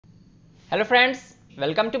Hello friends,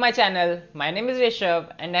 welcome to my channel. My name is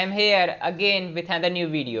Rishabh and I am here again with another new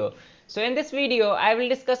video. So in this video I will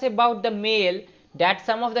discuss about the mail that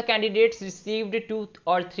some of the candidates received 2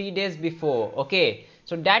 or 3 days before. Okay,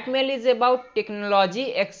 so that mail is about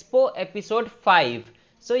Technology Expo episode 5.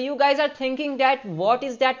 So you guys are thinking that what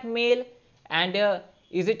is that mail and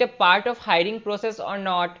is it a part of hiring process or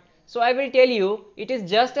not? So I will tell you, it is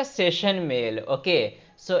just a session mail. Okay,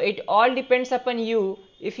 so it all depends upon you.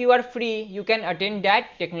 If you are free, you can attend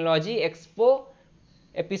that Technology Expo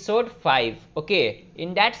episode 5. Okay,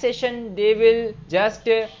 in that session they will just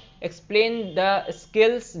explain the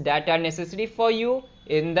skills that are necessary for you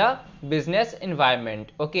in the business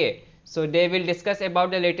environment. Okay, so they will discuss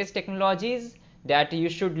about the latest technologies that you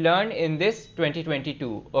should learn in this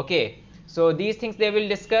 2022. Okay, so these things they will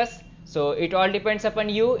discuss. So it all depends upon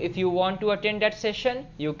you. If you want to attend that session,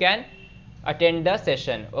 you can attend the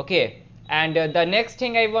session. Okay, and the next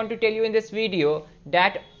thing I want to tell you in this video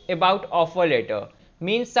that about offer letter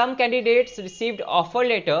means some candidates received offer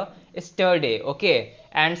letter yesterday. Okay,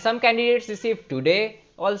 and some candidates received today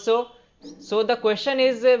also. So the question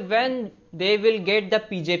is when they will get the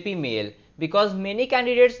PJP mail, because many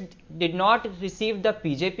candidates did not receive the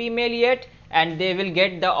PJP mail yet and they will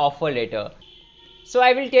get the offer letter. So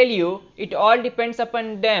I will tell you, it all depends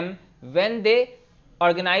upon them when they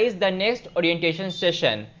organize the next orientation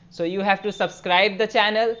session. So you have to subscribe the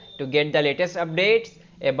channel to get the latest updates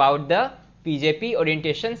about the PJP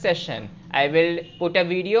orientation session. I will put a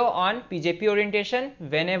video on PJP orientation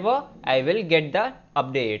whenever I will get the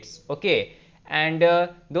updates. Okay, and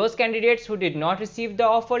those candidates who did not receive the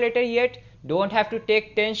offer letter yet, don't have to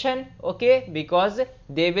take tension. Okay, because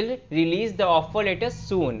they will release the offer letter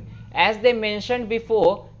soon, as they mentioned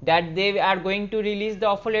before that they are going to release the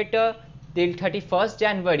offer letter till 31st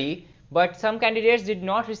January, but some candidates did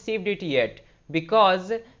not receive it yet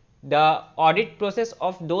because the audit process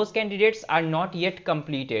of those candidates are not yet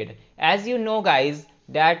completed. As you know guys,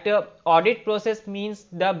 that audit process means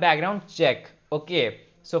the background check. Okay,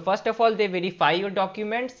 so first of all they verify your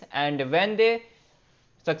documents, and when they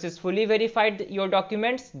successfully verified your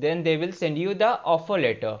documents, then they will send you the offer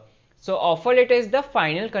letter. So offer letter is the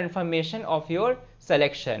final confirmation of your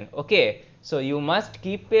selection. Okay, so you must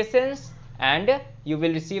keep patience and you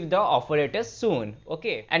will receive the offer letter soon.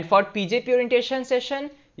 Okay, and for PJP orientation session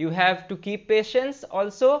you have to keep patience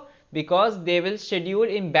also, because they will schedule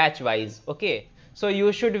in batch wise. Okay, so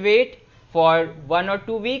you should wait for 1 or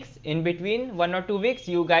 2 weeks. In between 1 or 2 weeks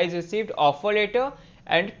you guys received offer letter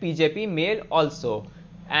and PJP mail also.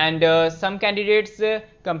 And some candidates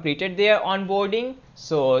completed their onboarding.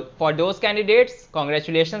 So for those candidates,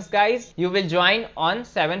 congratulations guys, you will join on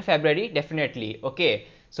 7 February definitely. Okay,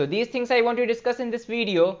 so these things I want to discuss in this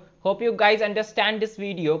video. Hope you guys understand this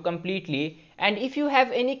video completely, and if you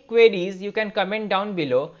have any queries you can comment down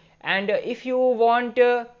below. And if you want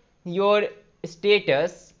your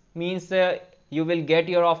status, means you will get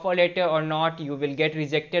your offer letter or not, you will get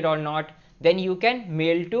rejected or not, then you can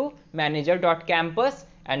mail to manager.campus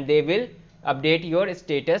and they will update your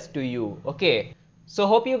status to you. Okay, so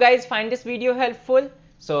hope you guys find this video helpful.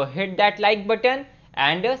 So hit that like button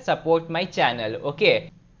and support my channel.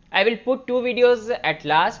 Okay, I will put 2 videos at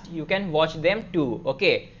last, you can watch them too.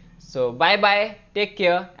 Okay, so bye bye, take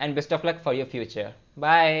care and best of luck for your future.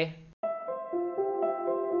 Bye.